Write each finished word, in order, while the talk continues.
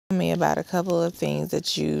me about a couple of things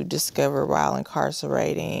that you discovered while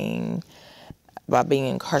incarcerating, by being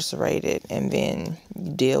incarcerated, and then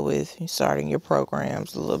you deal with starting your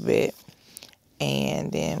programs a little bit.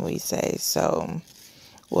 And then we say, so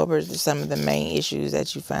what were some of the main issues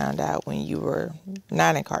that you found out when you were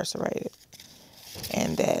not incarcerated?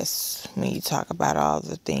 And that's when you talk about all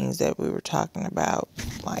the things that we were talking about,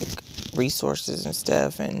 like resources and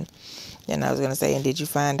stuff. And then I was going to say, and did you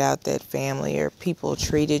find out that family or people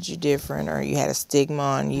treated you different, or you had a stigma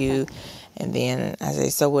on you? And then I say,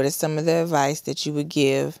 so what is some of the advice that you would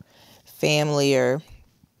give family or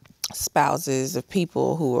spouses of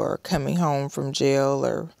people who are coming home from jail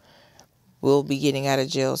or will be getting out of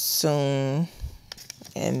jail soon?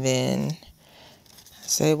 And then I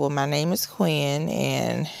say, well, my name is Quinn,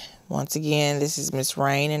 and once again, this is Miss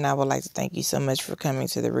Rain, and I would like to thank you so much for coming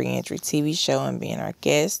to the Reentry TV show and being our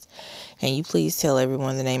guest. Can you please tell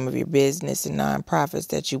everyone the name of your business and nonprofits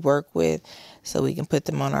that you work with so we can put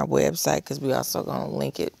them on our website, because we also going to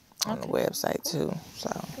link it on the website too. So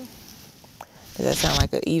does that sound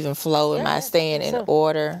like an even flow? Am I staying in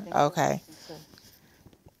order? Okay.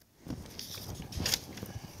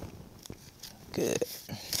 Good.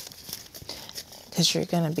 Because you're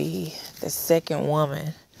going to be the second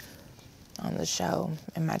woman on the show.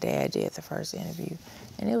 And my dad did the first interview.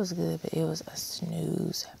 And it was good, but it was a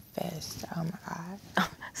snooze fest. Oh, my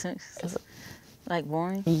God. Like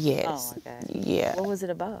boring? Yes. Oh, my God. Yeah. What was it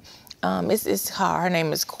about? It's her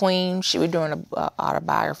name is Queen. We're doing an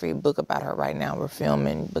autobiography book about her right now. We're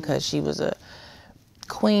filming because she was a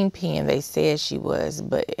queen pin, they said she was,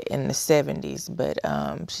 but in the 70s. But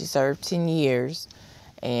she served 10 years.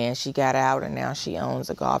 And she got out, and now she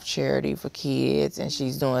owns a golf charity for kids, and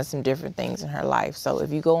she's doing some different things in her life. So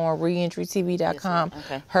if you go on reentrytv.com,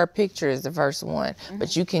 her picture is the first one.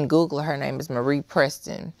 But you can Google her. Her name is Marie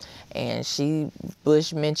Preston. And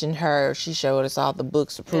Bush mentioned her. She showed us all the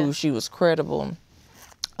books to prove she was credible.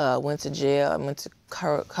 Went to jail and went to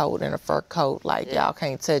coat in a fur coat, like y'all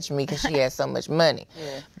can't touch me because she had so much money.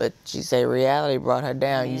 But she said reality brought her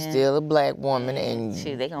down. You still a black woman, and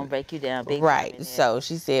shoot, they gonna break you down big. Right. So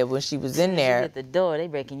she said when she was in there, at the door, they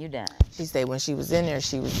breaking you down. She said when she was in there,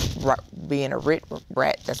 she was being a writ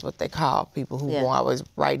rat. That's what they call people who always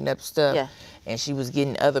writing up stuff. And she was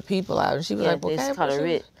getting other people out, and she was like, well, it's called a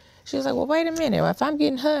writ. She was like, well, wait a minute. If I'm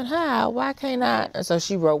getting her and her out, why can't I? And so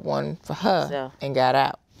she wrote one for her and got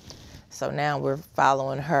out. So now we're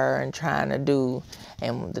following her and trying to do,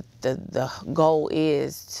 and the goal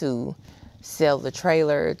is to sell the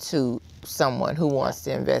trailer to someone who wants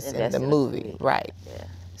to invest in the movie. Right. Yeah.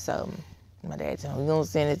 So my dad told me, we're going to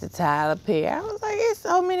send it to Tyler Perry. I was like, it's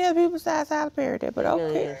so many other people besides Tyler Perry there, but okay.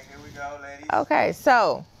 Okay, here we go, ladies. Okay,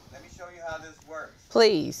 so. Let me show you how this works.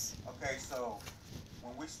 Please. Okay, so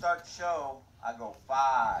when we start the show, I go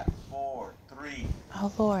 5, 4, 3.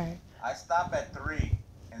 Oh, Lord. I stop at 3.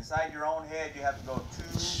 Inside your own head, you have to go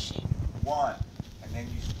 2, 1, and then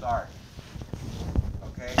you start.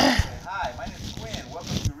 Okay? You say, hi, my name is Quinn.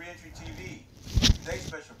 Welcome to Reentry TV. Today's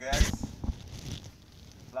special guest,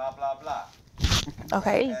 blah, blah, blah.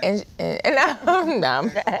 Okay, and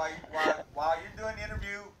while you're doing the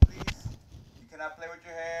interview, please, you cannot play with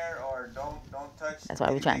your hair or don't touch. That's why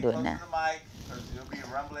we're trying to do it now. To the mic, because it'll be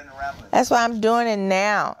rumbling and rambling. That's why I'm doing it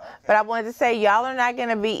now. Okay. But I wanted to say, y'all are not going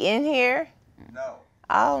to be in here? No.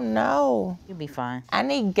 Oh, no. You'll be fine. I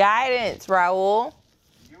need guidance, Raul.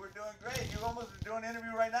 You were doing great. You almost were doing an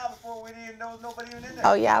interview right now before we didn't know nobody even in there.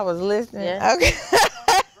 Oh, yeah, I was listening. Yeah. Okay.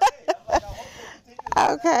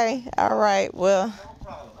 Okay. All right. Well, No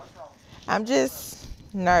problem. What's wrong? I'm just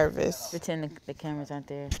nervous. Pretend the cameras aren't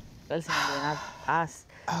there. Listen, I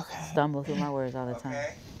stumble through my words all the time.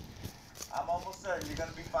 Okay. I'm almost certain you're going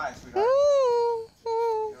to be fine, sweetheart.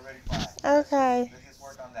 You're already fine. Okay. Let's just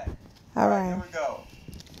work on that. All right. Here we go.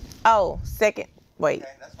 Oh, second. Wait.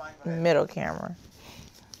 Okay, that's fine. Go ahead. Middle camera.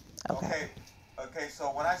 Okay. Okay, so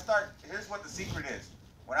when I start, here's what the secret is.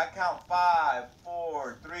 When I count 5,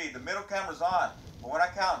 4, 3, the middle camera's on. But when I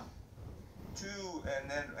count 2 and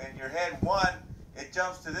then in your head 1, it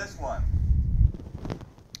jumps to this one.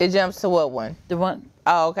 It jumps to what one? The one.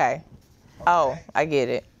 Oh, okay. Oh, I get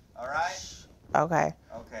it. All right? Okay.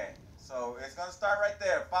 Okay. So it's going to start right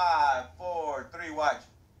there. 5, 4, 3, watch.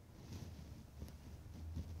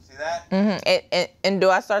 See that? Mm-hmm. And do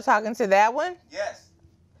I start talking to that one? Yes.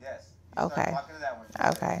 Yes. You Okay. start talking to that one.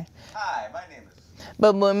 Okay. Hi, my name is.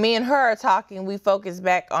 But when me and her are talking, we focus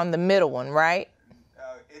back on the middle one, right?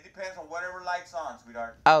 It depends on whatever light's on,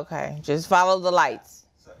 sweetheart. Okay. Just follow the lights.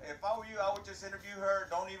 So if I were you, I would just interview her.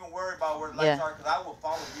 Don't even worry about where the lights are, because I will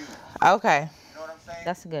follow you. Okay. You know what I'm saying?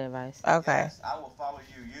 That's good advice. Okay. Yes, I will follow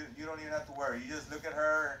you. You don't even have to worry. You just look at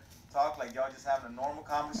her and talk like y'all just having a normal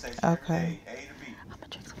conversation every day, A to B. I'm gonna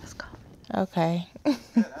drink some of this coffee. Okay. Good,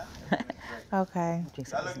 huh? Great. Okay.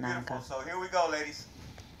 That looks beautiful. So here we go, ladies.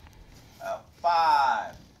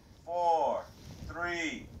 5, 4,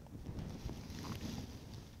 3.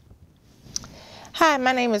 Hi,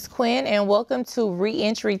 my name is Quinn, and welcome to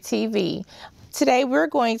Reentry TV. Today we're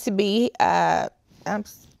going to be,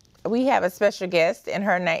 we have a special guest, and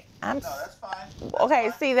her name, No, that's fine. That's okay,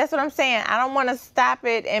 fine. see, that's what I'm saying. I don't want to stop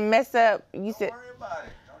it and mess up. You said, Don't worry about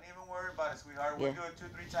it. Don't even worry about it, sweetheart. We'll do it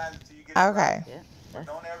 2-3 times until you get okay. it right. Yeah. But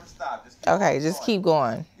don't ever stop. Just keep Okay, on just going. keep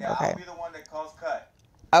going. Yeah, Okay. I'll be the one that calls cut.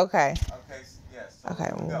 Okay. Okay, yes. So Okay,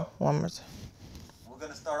 here we go. one more time. We're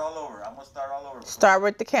going to start all over. I'm going to start all over. Start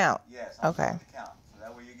with the count. Yes, I'll start with the count. So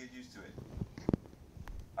that way you get used to it.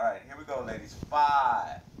 All right, here we go, ladies.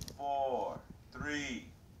 5, 4, 3.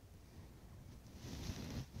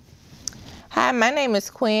 Hi, my name is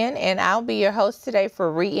Quinn, and I'll be your host today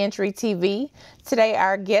for Reentry TV. Today,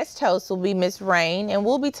 our guest host will be Miss Rain, and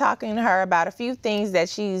we'll be talking to her about a few things that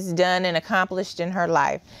she's done and accomplished in her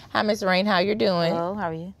life. Hi, Miss Rain, how you doing? Hello, how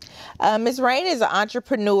are you? Miss Rain is an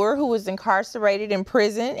entrepreneur who was incarcerated in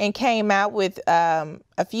prison and came out with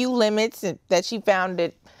a few limits that she found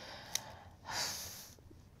it.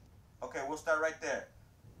 Okay, we'll start right there.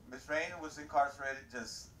 Miss Rain was incarcerated.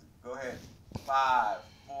 Just go ahead. 5,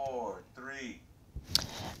 4, 3.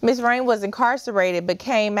 Miss Rain was incarcerated but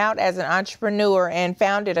came out as an entrepreneur and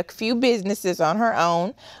founded a few businesses on her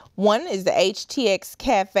own. One is the HTX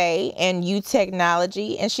Cafe and U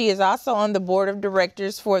Technology, and she is also on the board of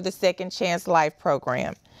directors for the Second Chance Life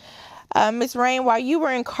program. Miss Rain, while you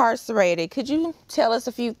were incarcerated, could you tell us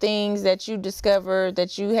a few things that you discovered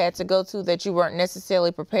that you had to go to that you weren't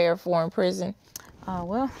necessarily prepared for in prison?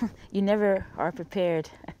 Well, you never are prepared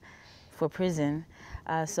for prison.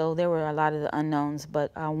 So there were a lot of the unknowns,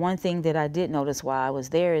 but one thing that I did notice while I was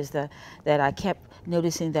there is that I kept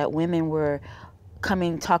noticing that women were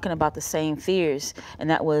talking about the same fears, and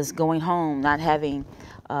that was going home, not having,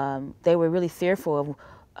 they were really fearful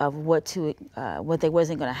of what they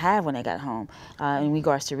wasn't going to have when they got home in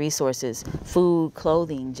regards to resources, food,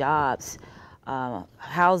 clothing, jobs,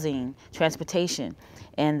 housing, transportation.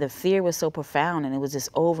 And the fear was so profound, and it was just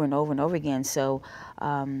over and over and over again. So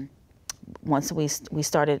once we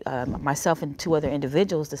started, myself and 2 other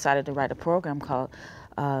individuals decided to write a program called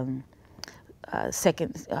One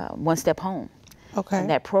Step Home. Okay. And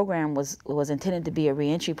that program was intended to be a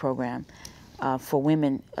reentry program for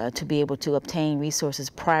women to be able to obtain resources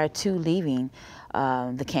prior to leaving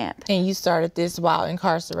the camp. And you started this while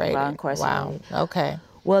incarcerated? While incarcerated. Wow, okay.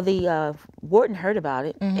 Well, the warden heard about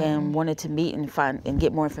it and wanted to meet and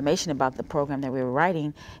get more information about the program that we were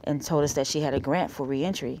writing, and told us that she had a grant for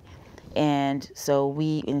reentry. And so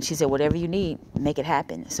she said, whatever you need, make it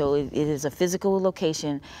happen. So it is a physical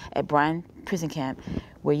location at Bryan Prison Camp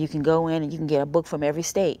where you can go in and you can get a book from every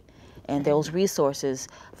state and those resources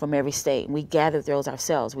from every state. We gathered those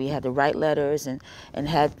ourselves. We had to write letters and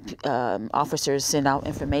had officers send out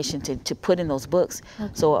information to put in those books.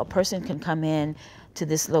 Okay. So a person can come in to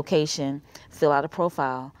this location, fill out a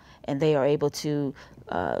profile, and they are able to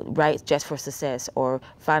write Just for Success, or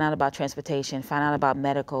find out about transportation, find out about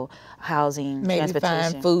medical, housing, maybe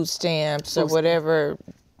transportation. Find food stamps or whatever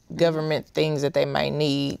government things that they might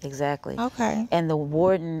need. Exactly. Okay. And the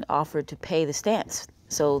warden offered to pay the stamps,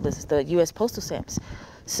 so the U.S. postal stamps.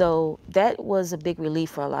 So that was a big relief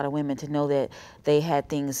for a lot of women to know that they had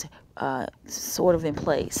things sort of in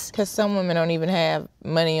place. Because some women don't even have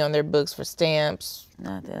money on their books for stamps,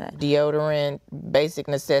 deodorant, basic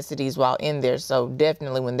necessities while in there. So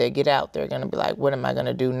definitely when they get out, they're going to be like, what am I going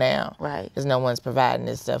to do now? Right. Because no one's providing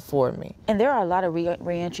this stuff for me. And there are a lot of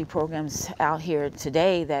reentry programs out here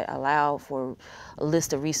today that allow for a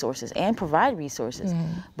list of resources and provide resources.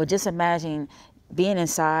 But just imagine being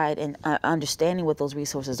inside and understanding what those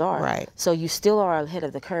resources are. Right. So you still are ahead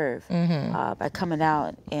of the curve by coming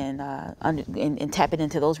out and tapping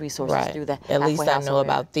into those resources through the At least I know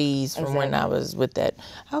about these from when I was with that.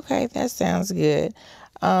 Okay, that sounds good.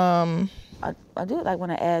 I do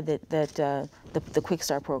want to add that the Quick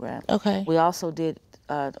Start program. Okay. We also did.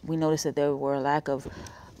 We noticed that there were a lack of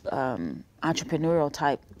entrepreneurial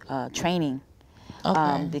type training.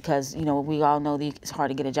 Okay. Because we all know it's hard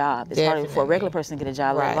to get a job. It's hard for a regular person to get a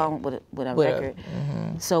job, let alone with a record.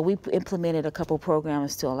 So we implemented a couple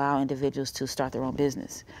programs to allow individuals to start their own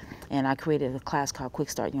business, and I created a class called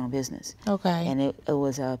Quick Start Your Own Business. Okay. And it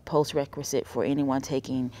was a post-requisite for anyone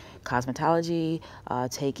taking cosmetology,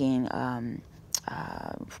 taking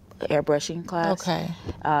airbrushing class. Okay.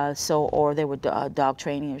 Or they were dog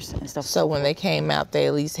trainers and stuff. So when they came out, they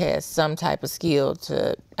at least had some type of skill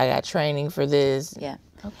to, I got training for this. Yeah.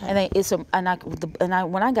 Okay.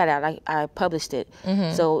 And when I got out, I published it.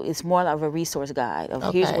 So it's more of a resource guide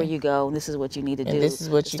of here's where you go, and this is what you need to do. And this is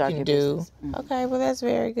what you can do. Okay, well that's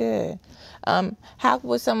very good. How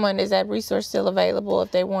would someone, is that resource still available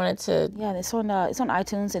if they wanted to? Yeah, it's on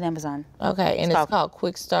iTunes and Amazon. Okay, and it's called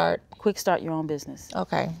Quick Start. Quick Start Your Own Business.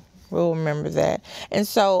 Okay, we'll remember that. And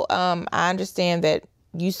so I understand that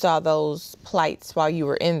you saw those plights while you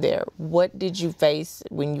were in there. What did you face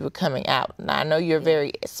when you were coming out? Now, I know you're a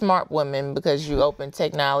very smart woman because you opened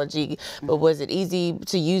technology, but was it easy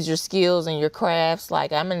to use your skills and your crafts?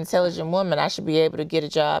 Like, I'm an intelligent woman, I should be able to get a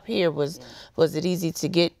job here. Was it easy to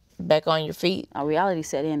get back on your feet? Reality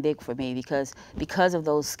set in big for me because of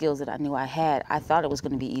those skills that I knew I had. I thought it was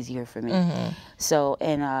going to be easier for me. So,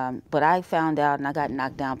 but I found out, and I got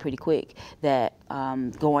knocked down pretty quick, that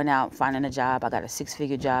going out, finding a job, I got a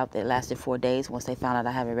 6-figure job that lasted 4 days once they found out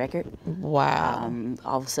I have a record. Wow.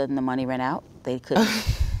 All of a sudden the money ran out. They couldn't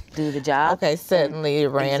do the job. Okay, suddenly it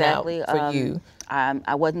ran out for you.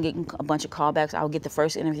 I wasn't getting a bunch of callbacks. I would get the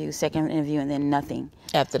first interview, second interview, and then nothing.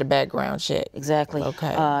 After the background check. Exactly.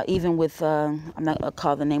 Okay. Even with, I'm not going to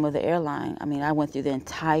call the name of the airline. I mean, I went through the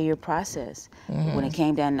entire process when it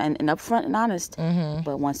came down, and upfront and honest.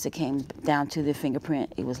 But once it came down to the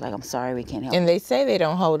fingerprint, it was like, I'm sorry, we can't help And you. they say they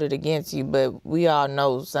don't hold it against you, but we all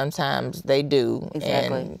know sometimes they do.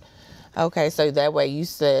 Exactly. Okay, so that way you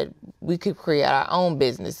said we could create our own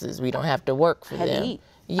businesses. We don't have to work for Had them. to eat.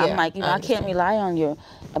 Yeah, I'm like, I can't rely on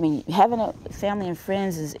having a family and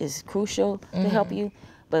friends is crucial to help you,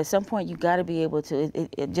 but at some point you got to be able to,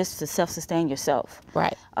 just to self-sustain yourself.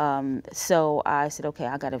 Right. So I said, okay,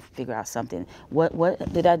 I got to figure out something.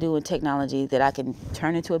 What did I do in technology that I can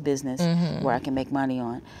turn into a business where I can make money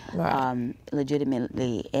on,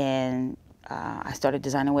 legitimately? And I started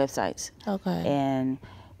designing websites. Okay. And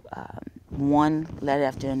one led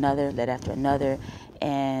after another,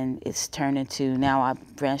 and it's turned into, now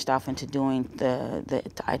I've branched off into doing the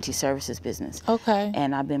IT services business. Okay.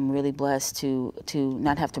 And I've been really blessed to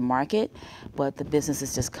not have to market, but the business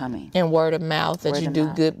is just coming. And word of mouth, that Word you of do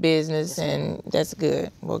mouth. good business, and that's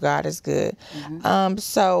good. Well, God is good.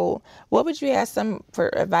 So what would you ask some for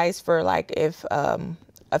advice for, like, if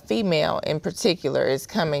a female in particular is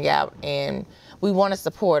coming out and we want to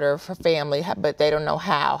support her for family, but they don't know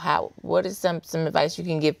how. What is some advice you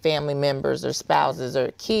can give family members or spouses or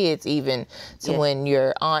kids even to when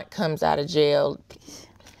your aunt comes out of jail?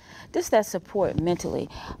 Just that support mentally.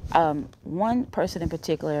 One person in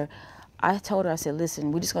particular, I told her, I said,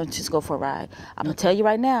 listen, we're just going to go for a ride. I'm going to tell you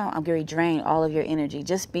right now, I'm going to drain all of your energy.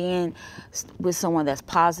 Just being with someone that's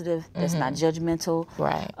positive, that's not judgmental.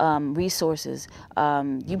 Right. Resources.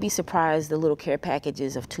 You'd be surprised the little care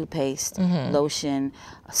packages of toothpaste, lotion,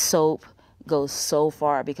 soap goes so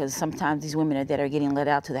far, because sometimes these women that are getting let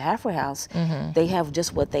out to the halfway house, they have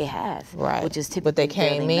just what they have. Right. Which is typically what they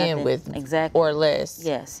came barely in nothing. with. Exactly. Or less.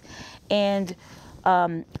 Yes. And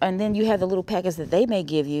then you have the little packets that they may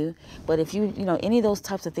give you, but if any of those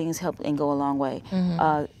types of things help and go a long way.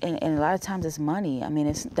 And a lot of times it's money. I mean,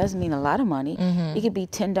 it doesn't mean a lot of money. It could be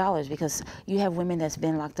 $10, because you have women that's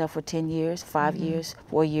been locked up for 10 years, 5 years,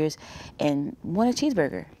 4 years, and want a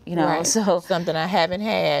cheeseburger, Right. So something I haven't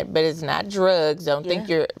had, but it's not drugs. Don't think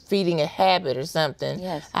you're feeding a habit or something.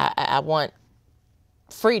 Yes. I want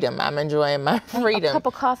freedom. I'm enjoying my freedom. A cup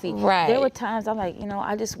of coffee. Right. There were times I'm like,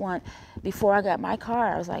 I just want, before I got my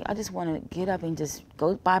car, I was like, I just want to get up and just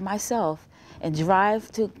go by myself and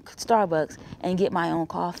drive to Starbucks and get my own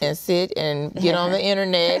coffee. And sit and get on the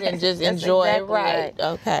internet and just That's enjoy exactly it. Right.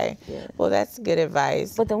 Okay. Yeah. Well, that's good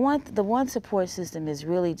advice. But the one support system is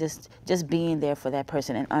really just being there for that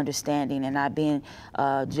person and understanding and not being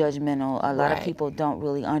judgmental. A lot of people don't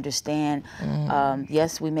really understand.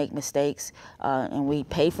 Yes, we make mistakes and we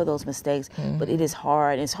pay for those mistakes, but it is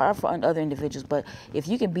hard. It's hard for other individuals. But if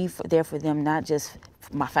you can be there for them, not just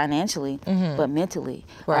financially, but mentally.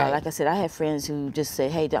 Right. Like I said, I have friends who just say,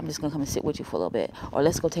 hey, I'm just going to come and sit with you for a little bit, or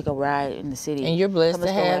let's go take a ride in the city. And you're blessed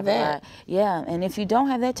to have that. Yeah, and if you don't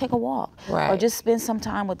have that, take a walk. Right. Or just spend some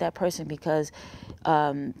time with that person, because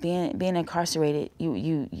being incarcerated,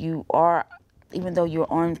 you are, even though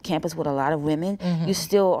you're on campus with a lot of women, you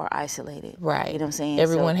still are isolated. Right. You know what I'm saying?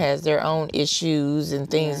 Everyone has their own issues and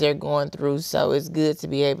things they're going through, so it's good to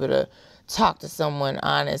be able to talk to someone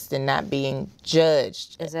honest and not being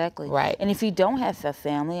judged. Exactly. Right. And if you don't have a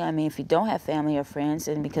family, if you don't have family or friends,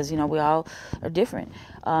 and because we all are different,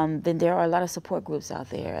 then there are a lot of support groups out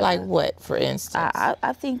there. Like what, for instance?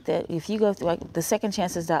 I think that if you go through like the Second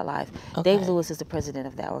Chances.life, Okay. Dave Lewis is the president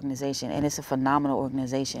of that organization, and it's a phenomenal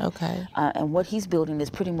organization. Okay. And what he's building is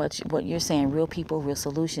pretty much what you're saying: real people, real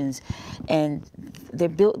solutions. And they're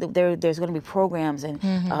built. There's going to be programs and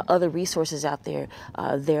other resources out there.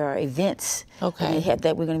 There are events Okay.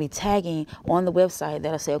 that we're going to be tagging on the website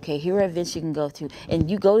that'll say, okay, here are events you can go to, and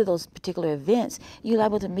you go to those particular events, you're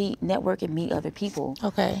able to network and meet other people.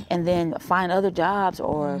 Okay. And then find other jobs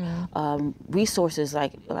or resources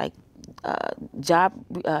like job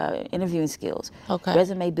interviewing skills, Okay.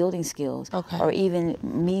 resume building skills, Okay. or even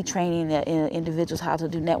me training individuals how to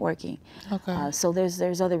do networking. Okay. So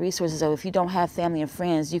there's other resources. So if you don't have family and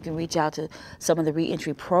friends, you can reach out to some of the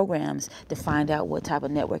reentry programs to find out what type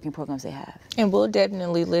of networking programs they have. And we'll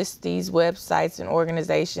definitely list these websites and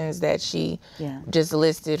organizations that she just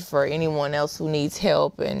listed for anyone else who needs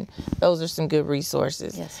help, and those are some good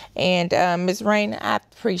resources. Yes. And Ms. Rain, I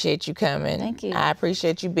appreciate you coming. Thank you. I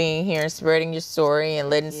appreciate you being here and spreading your story and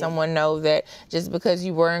letting someone know that just because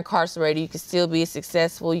you were incarcerated, you can still be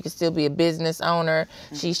successful, you can still be a business owner.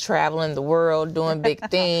 She's traveling the world doing big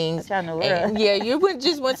things. Traveling the And, world. yeah, you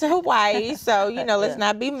just went to Hawaii, so let's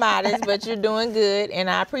not be modest, but you're doing good, and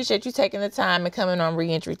I appreciate you taking the time and coming on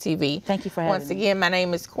Reentry TV. Thank you for having me. Once again, my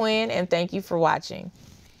name is Quinn, and thank you for watching.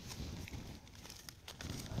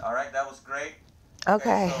 All right, that was great.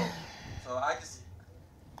 Okay. So I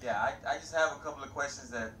just have a couple of questions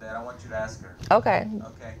that I want you to ask her. Okay.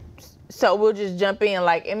 Okay. So we'll just jump in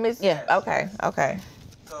like in Miss. Yeah. Okay. Okay.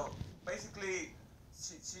 So basically,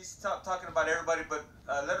 she's talking about everybody, but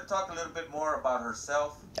let her talk a little bit more about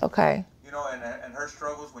herself. Okay. And her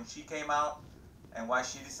struggles when she came out, and why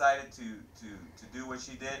she decided to do what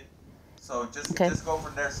she did. So just go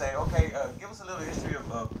from there. Say, okay, give us a little history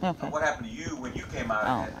of what happened to you when you came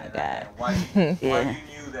out, and why you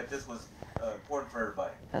knew that this was important for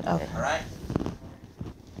everybody. Okay. All right.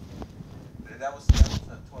 That was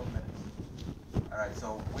 12 minutes. All right.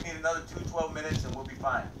 So we need another 12 minutes, and we'll be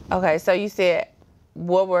fine. Okay. So you said,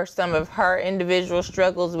 what were some of her individual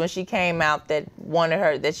struggles when she came out that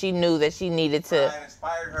she knew that she needed to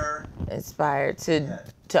Inspired her.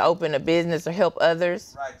 To open a business or help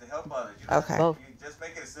others? Right, to help others. Okay. You just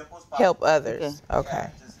make it as simple as possible. Help others. Okay.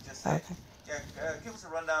 Just say, give us a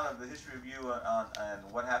rundown of the history of you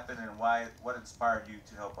and what happened and what inspired you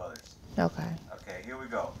to help others. Okay. Okay, here we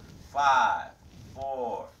go. 5,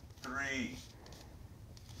 4, 3.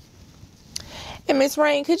 And Ms.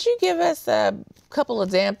 Rain, could you give us a couple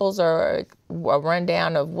examples or a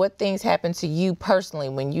rundown of what things happened to you personally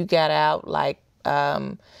when you got out, like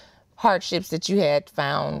hardships that you had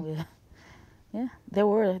found? Yeah, there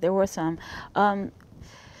were some.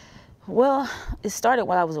 Well, it started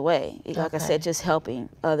while I was away. Like I said, just helping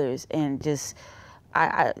others, and just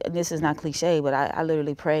and this is not cliche, but I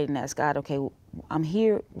literally prayed and asked God, okay, I'm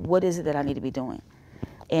here. What is it that I need to be doing?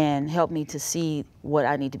 And help me to see what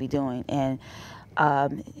I need to be doing. And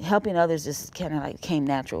helping others just kind of like came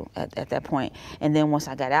natural at that point. And then once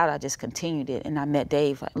I got out, I just continued it. And I met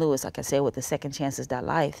Dave Lewis, like I said, with the Second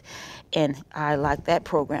Chances.life. And I like that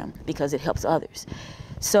program because it helps others.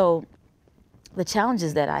 So the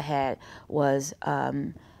challenges that I had was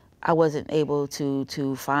I wasn't able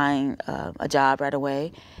to find a job right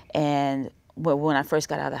away. And when I first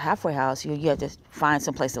got out of the halfway house, you have to find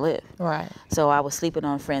some place to live. Right. So I was sleeping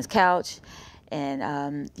on a friend's couch, and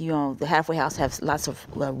the halfway house has lots of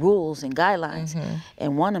rules and guidelines,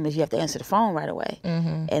 and one of them is you have to answer the phone right away.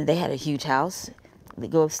 And they had a huge house. They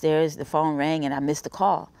go upstairs, the phone rang, and I missed the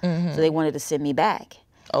call. So they wanted to send me back.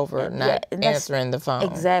 Over not answering the phone.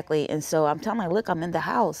 Exactly. And so I'm telling her, look, I'm in the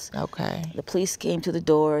house. Okay. The police came to the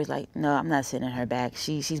door. It's like, no, I'm not sending her back.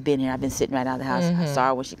 She's been here. I've been sitting right out of the house. I saw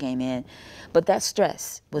her when she came in. But that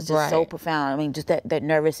stress was just so profound. I mean, just that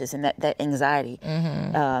nervousness and that anxiety.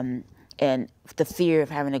 And the fear of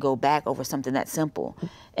having to go back over something that simple.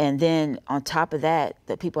 And then on top of that,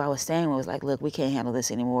 the people I was staying with was like, look, we can't handle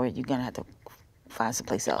this anymore. You're going to have to find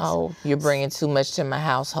someplace else. Oh, you're bringing too much to my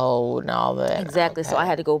household and all that. Exactly. So I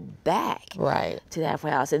had to go back to the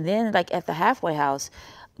halfway house. And then like at the halfway house,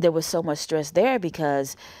 there was so much stress there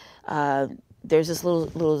because there's this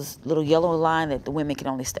little yellow line that the women can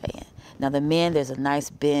only stay in. Now the men, there's a nice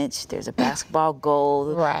bench, there's a basketball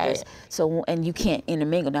goal. So, and you can't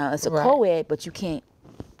intermingle. Now it's a co-ed, but you can't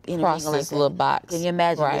intermingle cross like this that. little box. Can you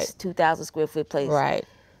imagine this 2,000 square foot place? Right.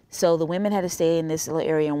 So the women had to stay in this little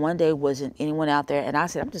area, and one day wasn't anyone out there, and I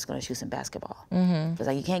said, I'm just going to shoot some basketball. Because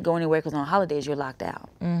like you can't go anywhere because on holidays you're locked out.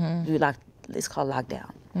 It's called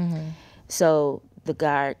lockdown. So the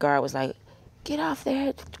guard was like, get off there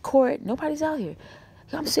at the court. Nobody's out here.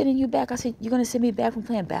 I'm sending you back. I said, you're going to send me back from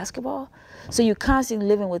playing basketball? So you're constantly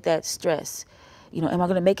living with that stress. You know, am I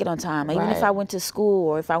going to make it on time? Even if I went to school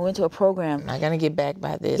or if I went to a program. Am I going to get back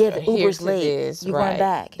by this? Yeah, the Uber's late. You're going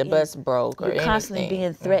back. The bus broke or anything. You're constantly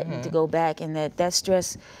being threatened to go back, and that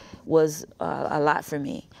stress was a lot for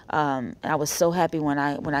me. And I was so happy when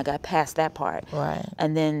I got past that part. Right.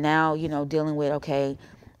 And then now, you know, dealing with, okay,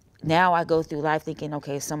 now I go through life thinking,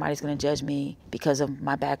 okay, somebody's going to judge me because of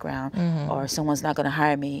my background, or someone's not going to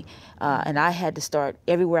hire me. And I had to start,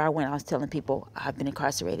 everywhere I went, I was telling people I've been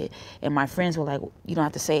incarcerated. And my friends were like, you don't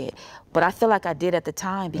have to say it. But I feel like I did at the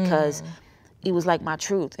time because it was like my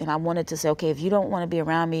truth. And I wanted to say, okay, if you don't want to be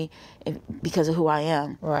around me because of who I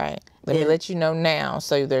am. Right. Let me let you know now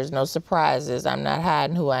so there's no surprises. I'm not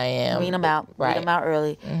hiding who I am. Wean them out. Right. Wean them out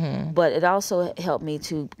early. But it also helped me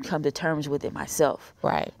to come to terms with it myself.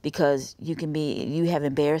 Right. Because you have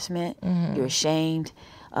embarrassment, you're ashamed,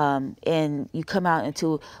 and you come out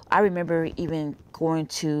into, I remember even going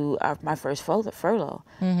to my first furlough.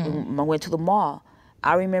 I went to the mall.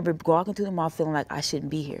 I remember walking through the mall feeling like I shouldn't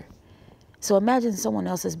be here. So imagine someone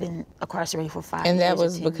else has been incarcerated for 5 years. And that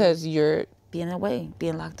was because you're being away,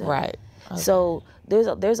 being locked up. Right. Okay. So there's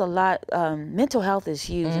a lot. Mental health is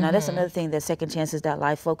huge. Now that's another thing that Second Chances That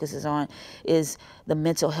Life focuses on, is the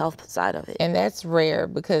mental health side of it. And that's rare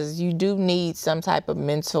because you do need some type of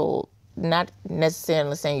mental, not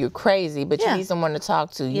necessarily saying you're crazy, but you need someone to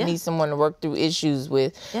talk to. You need someone to work through issues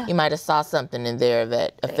with. You might have saw something in there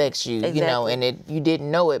that affects you, you know, and you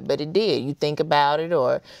didn't know it, but it did. You think about it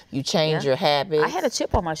or you change your habits. I had a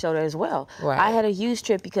chip on my shoulder as well. Right. I had a huge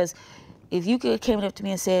chip because if you came up to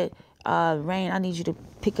me and said, Rain, I need you to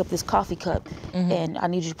pick up this coffee cup and I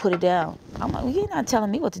need you to put it down. I'm like, well, you're not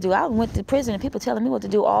telling me what to do. I went to prison and people telling me what to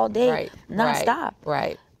do all day, nonstop.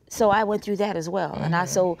 Right. So I went through that as well. And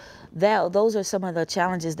those are some of the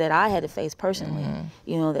challenges that I had to face personally.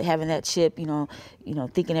 You know, that having that chip, you know,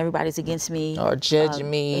 thinking everybody's against me. Or judging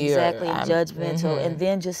me. Exactly, judgmental. And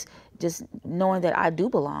then just knowing that I do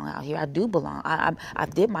belong out here. I do belong. I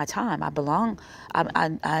did my time. I belong.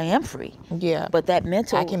 I am free. Yeah. But that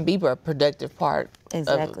mental. I can be a productive part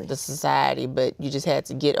Exactly. of the society, but you just had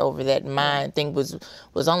to get over that mind thing was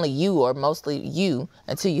only you or mostly you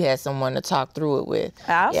until you had someone to talk through it with.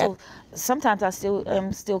 I also, sometimes I still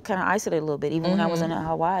am kind of isolated a little bit. Even when I was in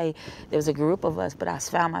Hawaii, there was a group of us, but I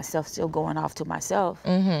found myself still going off to myself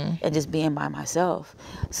and just being by myself.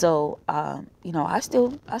 So, you know, I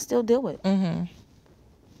still deal with it.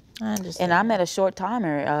 I understand. And I'm at a short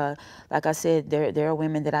timer. Like I said, there are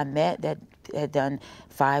women that I met that had done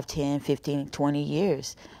 5, 10, 15, 20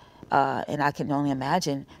 years. And I can only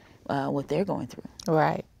imagine what they're going through.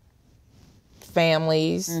 Right.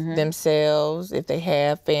 Families themselves, if they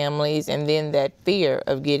have families, and then that fear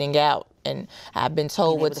of getting out. And I've been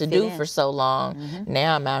told what to do for so long.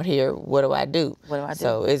 Now I'm out here, what do I do? What do I do?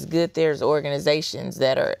 So it's good there's organizations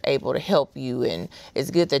that are able to help you, and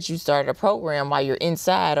it's good that you started a program while you're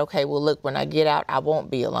inside. Okay, well, look, when I get out, I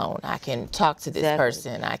won't be alone. I can talk to this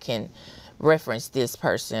person. I can reference this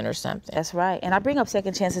person or something. That's right. And I bring up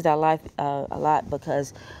Second Chances That Life a lot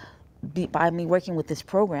because by me working with this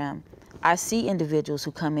program, I see individuals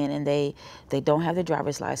who come in and they don't have their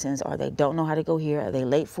driver's license, or they don't know how to go here, or they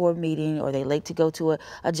late for a meeting, or they late to go to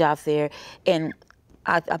a job fair. And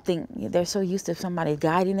I think they're so used to somebody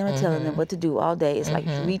guiding them and telling them what to do all day. It's like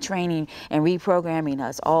retraining and reprogramming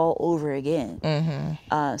us all over again.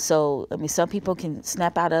 So, I mean, some people can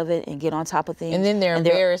snap out of it and get on top of things. And then they're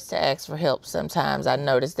embarrassed to ask for help sometimes. I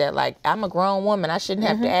noticed that, like, I'm a grown woman. I shouldn't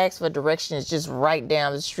have to ask for directions just right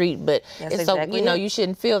down the street. But it's so, you know, you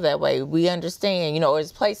shouldn't feel that way. We understand, you know,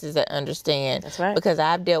 there's places that understand. That's right. Because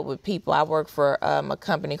I've dealt with people. I work for a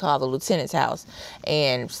company called the Lieutenant's House.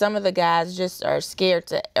 And some of the guys just are scared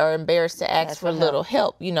or embarrassed to ask for little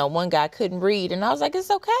help. You know, one guy couldn't read, and I was like, it's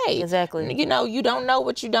okay. Exactly. You know, you don't know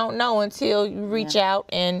what you don't know until you reach out,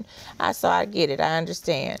 and I get it. I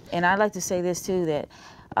understand. And I'd like to say this too, that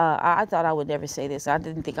I thought I would never say this. I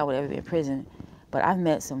didn't think I would ever be in prison, but I've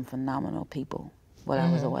met some phenomenal people while I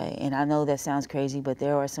was away. And I know that sounds crazy, but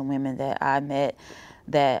there are some women that I met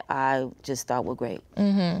that I just thought were great.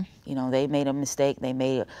 You know, they made a mistake.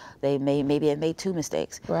 Maybe had made 2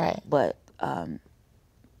 mistakes. Right. But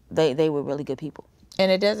they were really good people.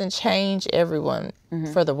 And it doesn't change everyone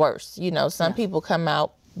for the worse. You know, some people come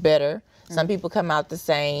out better. Some people come out the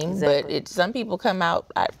same. But some people come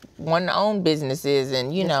out, want to own businesses,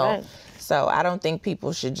 and, you know. Right. So I don't think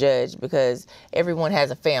people should judge, because everyone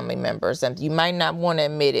has a family member or something. You might not want to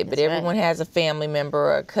admit it, but everyone has a family member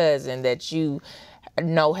or a cousin that you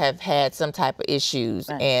know have had some type of issues,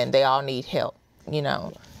 and they all need help, you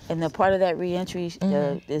know. And the part of that reentry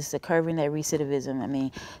is the curbing that recidivism. I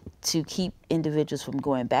mean, to keep individuals from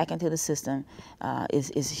going back into the system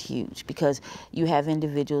is huge, because you have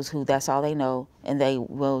individuals who that's all they know and they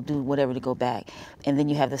will do whatever to go back. And then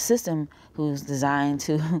you have the system who's designed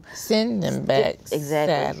to send them back, exactly.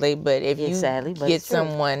 Sadly. But if you get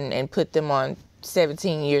someone and put them on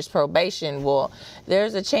 17 years probation, well,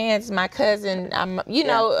 there's a chance my cousin,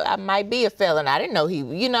 I might be a felon. I didn't know he,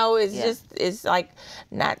 it's just, it's like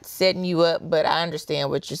not setting you up, but I understand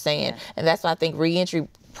what you're saying. And that's why I think reentry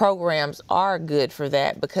programs are good for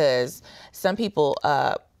that, because some people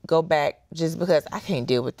go back just because I can't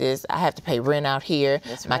deal with this. I have to pay rent out here.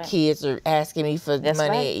 My kids are asking me for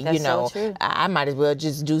money. That's so true. I might as well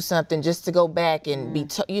just do something just to go back and be,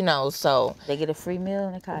 so. They get a free meal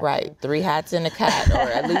in the cot. Right. 3 hots in the cot, or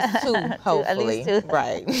at least 2, hopefully. At least 2.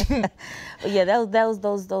 Right. But yeah,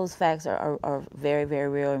 those facts are very, very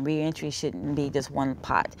real, and reentry shouldn't be just one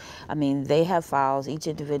pot. I mean, they have files, each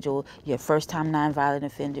individual. You have first-time nonviolent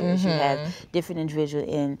offenders. You have different individuals,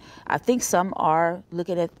 and I think some are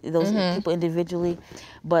looking at those people individually,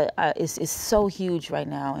 but it's so huge right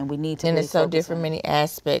now, and we need to. And it's so different, many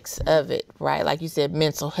aspects of it, right? Like you said,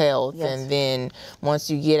 mental health, and then once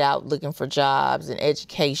you get out looking for jobs and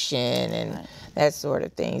education and that sort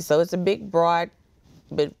of thing. So it's a big, broad,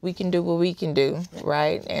 but we can do what we can do,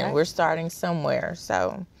 right? And we're starting somewhere.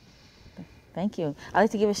 So, thank you. I'd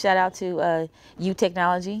like to give a shout out to U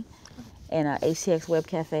Technology and HTX Web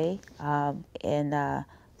Cafe, and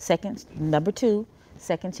number 2.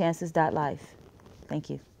 secondchances.life. Thank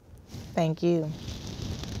you. Thank you.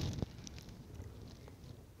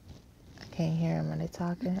 I can't hear them. Are they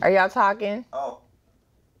talking? Are y'all talking? Oh.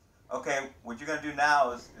 Okay, what you're going to do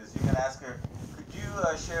now is you're going to ask her, could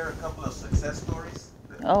you share a couple of success stories?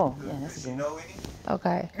 Yeah, that's does good. she know any?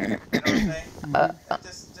 Okay. You know what I'm saying?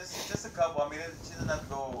 Just a couple. I mean, she doesn't have to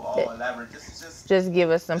go all elaborate. Just give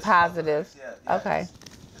us some positives. Yeah, okay.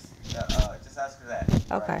 Just ask her that. Okay.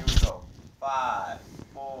 All right, here we go. 5,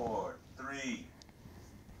 4, 3.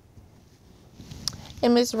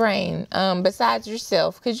 And Ms. Rain, besides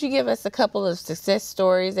yourself, could you give us a couple of success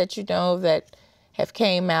stories that you know that have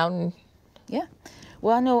came out? And yeah.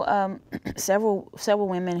 Well, I know several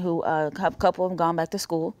women who, a couple of them gone back to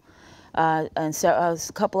school, and a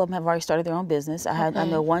couple of them have already started their own business. I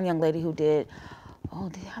know one young lady who did how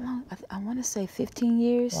long? I want to say 15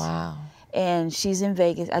 years. Wow. And she's in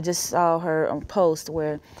Vegas. I just saw her post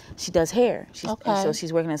where she does hair. And so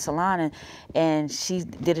she's working in a salon, and she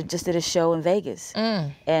just did a show in Vegas.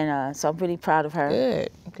 And so I'm pretty proud of her.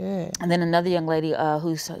 Good. And then another young lady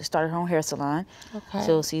who started her own hair salon. Okay.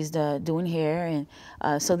 So she's doing hair,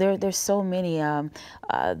 and so there's so many.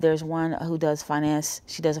 There's one who does finance.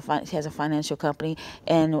 She has a financial company,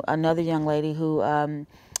 and another young lady who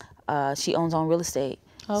she owns on real estate.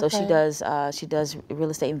 So she does real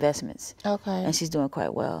estate investments. Okay. And she's doing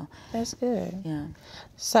quite well. That's good. Yeah.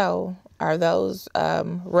 So are those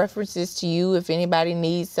references to you? If anybody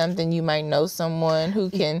needs something, you might know someone who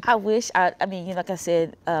can. I wish. I mean, like I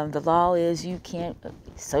said, the law is you can't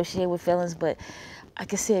associate with felons, but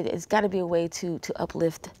like I said, it's got to be a way to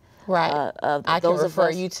uplift. Right. I can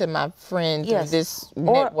refer you to my friend through this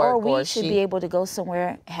network. Or we should be able to go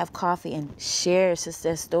somewhere, have coffee, and share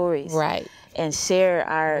success stories. Right. And share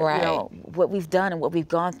our, what we've done and what we've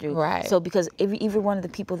gone through. Right. So because every one of the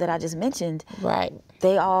people that I just mentioned,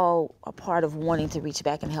 they all are part of wanting to reach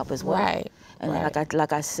back and help as well. Right. And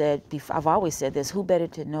like I said before, I've always said this: who better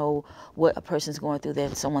to know what a person's going through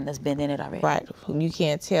than someone that's been in it already? Right. You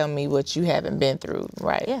can't tell me what you haven't been through.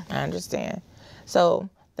 Right. Yeah. I understand. So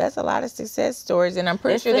that's a lot of success stories, and I'm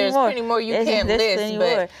pretty sure there's plenty more you can't list.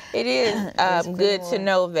 But it is good to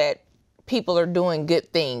know that people are doing good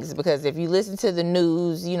things, because if you listen to the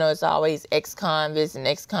news, it's always ex-convicts and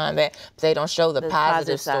ex-convict, but they don't show the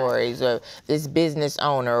positive stories of this business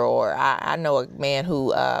owner. Or I know a man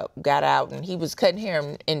who got out and he was cutting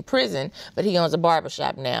hair in prison, but he owns a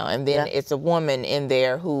barbershop now. And then it's a woman in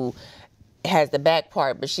there who has the back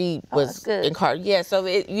part, but she was incarcerated. Yeah, so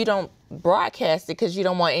you don't broadcast it because you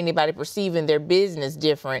don't want anybody perceiving their business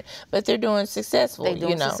different, but they're doing successfully. They're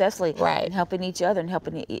doing successfully, right? And helping each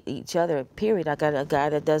other Period. I got a guy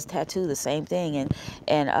that does tattoo, the same thing,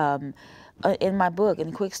 and in my book,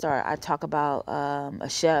 in Quick Start, I talk about a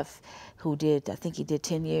chef who did, I think he did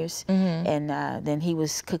 10 years, and then he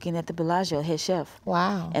was cooking at the Bellagio, head chef.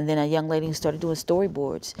 Wow. And then a young lady who started doing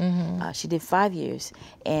storyboards, she did 5 years,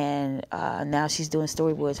 and now she's doing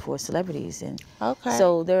storyboards for celebrities. And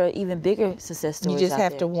so there are even bigger success stories. You just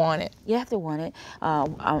have to want it. You have to want it.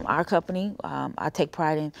 our company, I take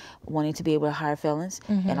pride in wanting to be able to hire felons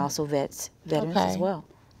and also veterans as well.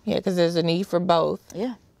 Yeah, because there's a need for both.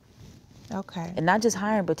 Yeah. Okay. And not just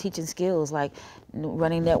hiring, but teaching skills like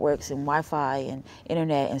running networks and Wi-Fi and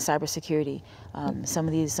internet and cybersecurity. Some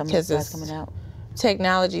of these guys coming out.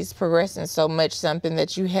 Technology's progressing so much. Something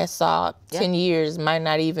that you had saw 10 years might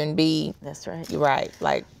not even be. That's right. Right,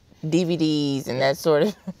 like DVDs and that sort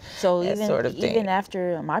of. So that sort of thing. even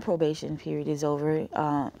after my probation period is over,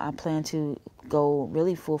 I plan to go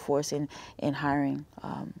really full force in hiring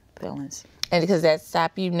felons. And does that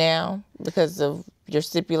stop you now because of your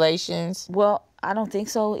stipulations? Well, I don't think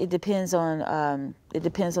so. It depends on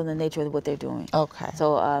the nature of what they're doing. Okay.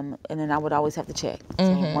 So and then I would always have to check.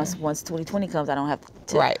 So once 2020 comes, I don't have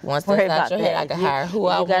to. Right. Once worry that's out about your head, I that. can hire who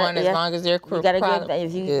I want as long as they're You gotta good.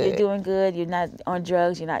 if you're doing good, you're not on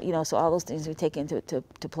drugs, you're not, so all those things we take into to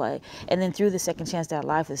play. And then through the Second Chance at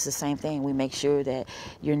Life, it's the same thing. We make sure that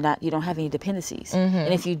you don't have any dependencies.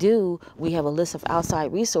 And if you do, we have a list of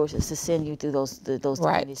outside resources to send you through those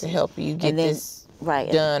right, to help you get this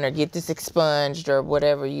done or get this expunged or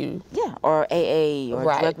whatever you. Yeah, or AA or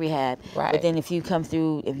drug rehab. Right. But then if you come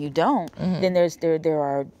through, if you don't, then there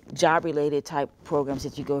are job-related type programs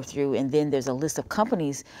that you go through, and then there's a list of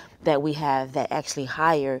companies that we have that actually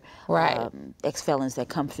hire ex-felons that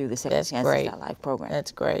come through the Second Chances at Life program.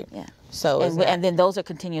 That's great. Yeah. So and then those are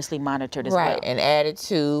continuously monitored as well. Right, and added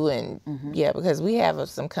to, and because we have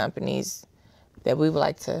some companies that we would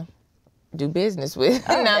like to do business with.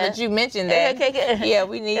 Now that you mentioned that, okay, good. Yeah,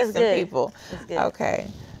 we need some people. That's good. Okay,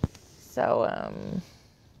 so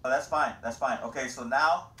Oh, that's fine. That's fine. Okay, so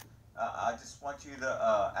now I just want you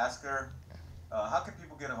to ask her, how can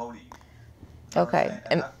people get a hold of you? Okay,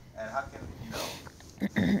 and how can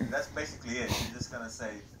that's basically it. You're just gonna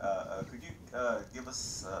say, could you give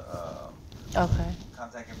us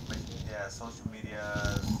contact information? Yeah, social media.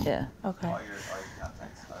 Yeah. Okay. All your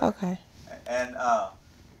contacts. Okay. And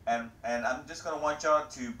I'm just gonna want y'all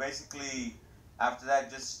to basically, after that,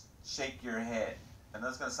 just shake your head. I know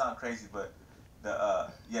it's gonna sound crazy, but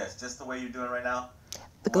yes, just the way you're doing right now.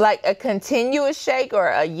 Like a continuous shake or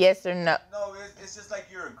a yes or no? No, it's just like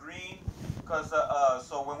you're agreeing, because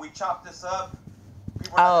so when we chop this up.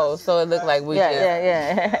 So it looked like we just.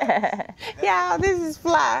 Yeah. Yeah, this is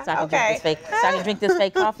fly. So I can Okay. so I can drink this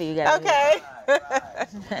fake coffee. You got. Okay. Right.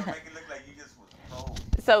 So we're gonna make it look like you just was cold.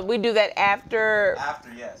 So we do that after. After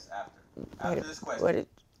this question. What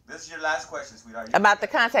This is your last question, sweetheart. about the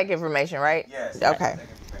contact information, right? Yes. Okay. contact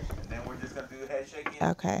information. And then we're just gonna do head shaking.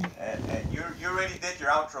 Okay. And you already did your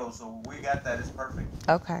outro, so we got that. It's perfect.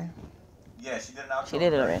 Okay. Yeah, she did an outro. She did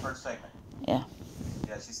it for the already. first segment. Yeah.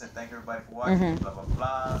 Yeah, she said thank everybody for watching. Blah blah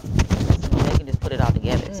blah. They can just put it all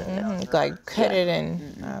together. So. Like cut it and.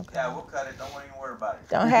 Okay. Yeah, we'll cut it. Don't even worry about it.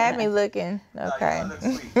 Don't have me looking. Okay. No,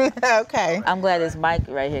 you look sweet. Okay. I'm glad it's Mike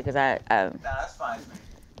right here because I. Nah, that's fine, sweetie.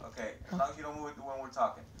 Okay, as long as you don't move it when we're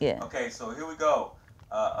talking. Yeah. Okay, so here we go.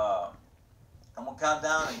 I'm gonna count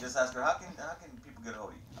down and just ask her how can people get a hold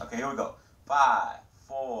of you? Okay, here we go. 5,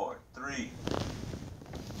 4, 3.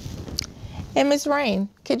 And Ms. Rain,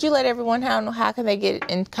 could you let everyone know how can they get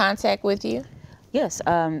in contact with you? Yes.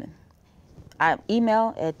 I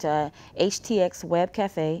email at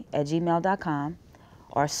htxwebcafe@gmail.com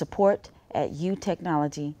or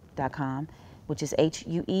support@utechnology.com, which is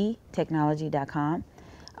HUE-technology.com.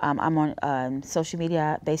 I'm on social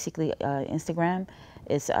media, basically Instagram.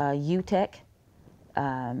 It's UTech.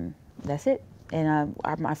 That's it. And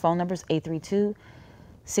my phone number is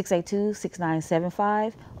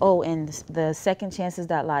 832-682-6975. Oh, and the Second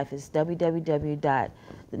Chances.life is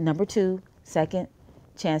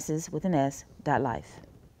www.2secondchances.life.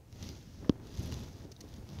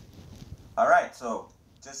 All right, so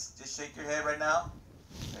just shake your head right now.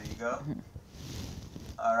 There you go.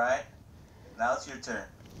 All right, now it's your turn.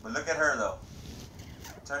 But look at her though.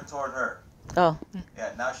 Turn toward her. Oh.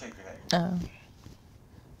 Yeah, now shake your head. Oh.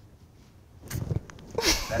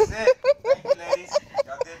 That's it. Thank you, ladies.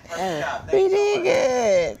 Y'all did a perfect job. Thank We you so did much.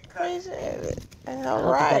 good. We cut. Appreciate it. All I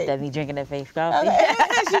right. got that me drinking that fake coffee. Okay.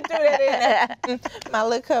 She threw that in there. My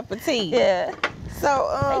little cup of tea. Yeah. So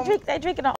They drink it all.